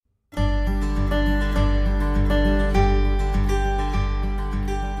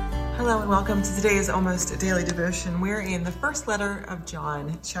welcome to today's Almost Daily Devotion. We're in the first letter of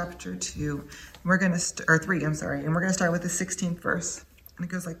John, chapter 2. We're going to, or 3, and we're going to start with the 16th verse. And it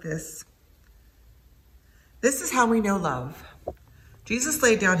goes like this. This is how we know love. Jesus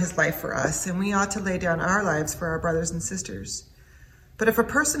laid down his life for us, and we ought to lay down our lives for our brothers and sisters. But if a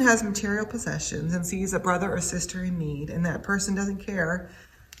person has material possessions and sees a brother or sister in need, and that person doesn't care,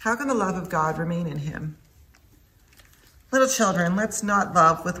 how can the love of God remain in him? Little children, let's not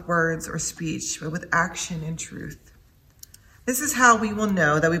love with words or speech, but with action and truth. This is how we will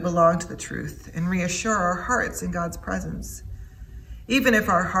know that we belong to the truth and reassure our hearts in God's presence. Even if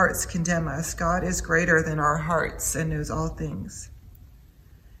our hearts condemn us, God is greater than our hearts and knows all things.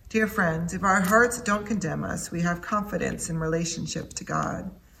 Dear friends, if our hearts don't condemn us, we have confidence in relationship to God.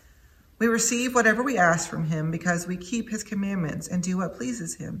 We receive whatever we ask from him because we keep his commandments and do what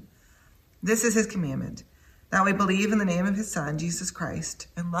pleases him. This is his commandment, that we believe in the name of his Son, Jesus Christ,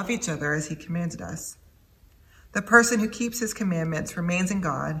 and love each other as he commanded us. The person who keeps his commandments remains in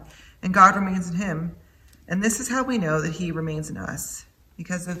God, and God remains in him. And this is how we know that he remains in us,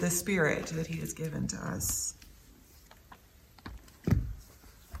 because of the Spirit that he has given to us.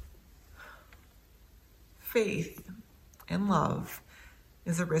 Faith and love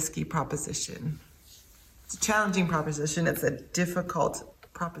is a risky proposition. It's a challenging proposition. It's a difficult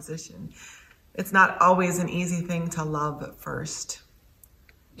proposition. It's not always an easy thing to love first.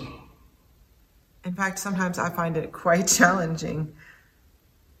 In fact, sometimes I find it quite challenging.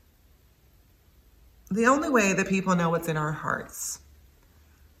 The only way that people know what's in our hearts,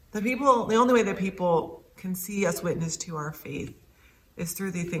 the only way that people can see us witness to our faith is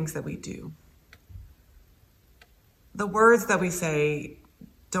through the things that we do. The words that we say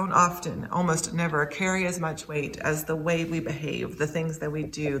don't often, almost never, carry as much weight as the way we behave, the things that we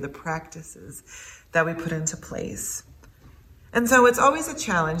do, the practices that we put into place. And so it's always a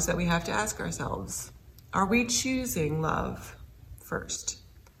challenge that we have to ask ourselves, are we choosing love first?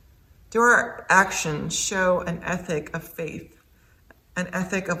 Do our actions show an ethic of faith, an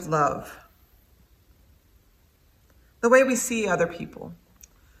ethic of love? The way we see other people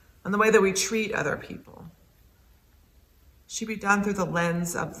and the way that we treat other people should be done through the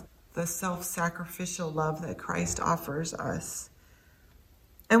lens of the self-sacrificial love that Christ offers us.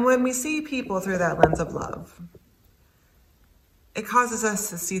 And when we see people through that lens of love, it causes us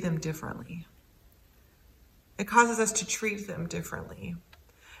to see them differently. It causes us to treat them differently.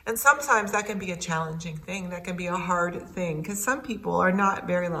 And sometimes that can be a challenging thing. That can be a hard thing because some people are not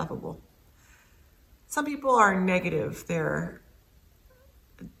very lovable. Some people are negative. They're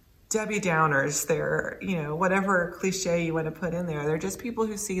Debbie Downers, they're, whatever cliche you want to put in there. They're just people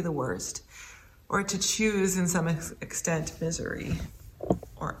who see the worst, or to choose in some extent misery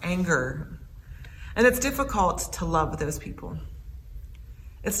or anger. And it's difficult to love those people.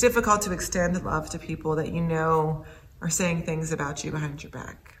 It's difficult to extend love to people that you know are saying things about you behind your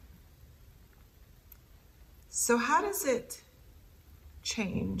back. So how does it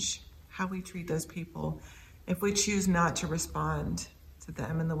change how we treat those people if we choose not to respond to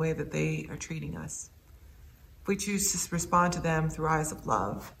them in the way that they are treating us? If we choose to respond to them through eyes of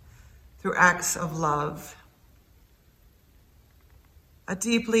love, through acts of love, a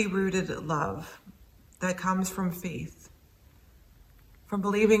deeply rooted love that comes from faith, from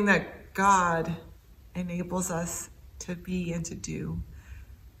believing that God enables us to be and to do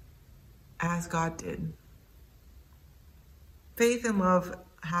as God did. Faith and love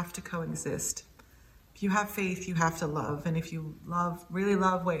have to coexist. If you have faith, you have to love. And if you really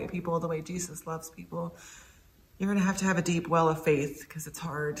love people the way Jesus loves people, you're going to have a deep well of faith because it's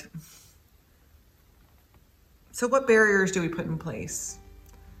hard. So what barriers do we put in place?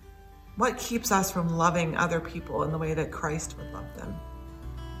 What keeps us from loving other people in the way that Christ would love them?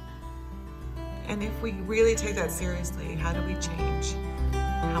 And if we really take that seriously, how do we change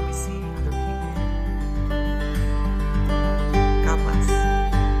how we see other people?